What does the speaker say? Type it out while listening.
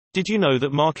Did you know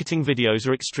that marketing videos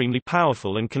are extremely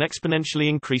powerful and can exponentially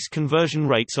increase conversion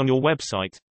rates on your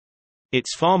website?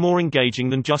 It's far more engaging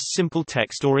than just simple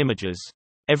text or images.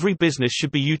 Every business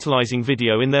should be utilizing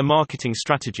video in their marketing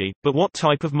strategy, but what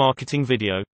type of marketing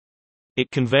video?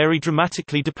 It can vary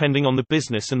dramatically depending on the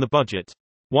business and the budget.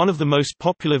 One of the most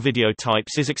popular video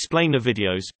types is explainer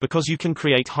videos, because you can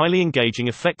create highly engaging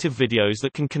effective videos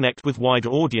that can connect with wider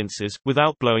audiences,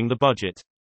 without blowing the budget.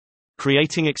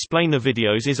 Creating explainer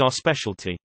videos is our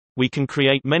specialty. We can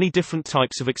create many different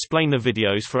types of explainer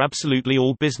videos for absolutely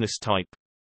all business type.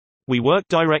 We work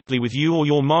directly with you or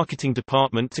your marketing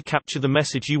department to capture the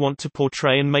message you want to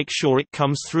portray and make sure it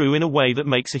comes through in a way that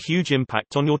makes a huge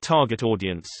impact on your target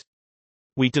audience.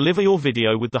 We deliver your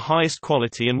video with the highest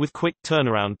quality and with quick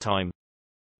turnaround time.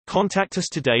 Contact us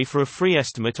today for a free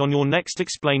estimate on your next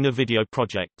explainer video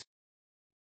project.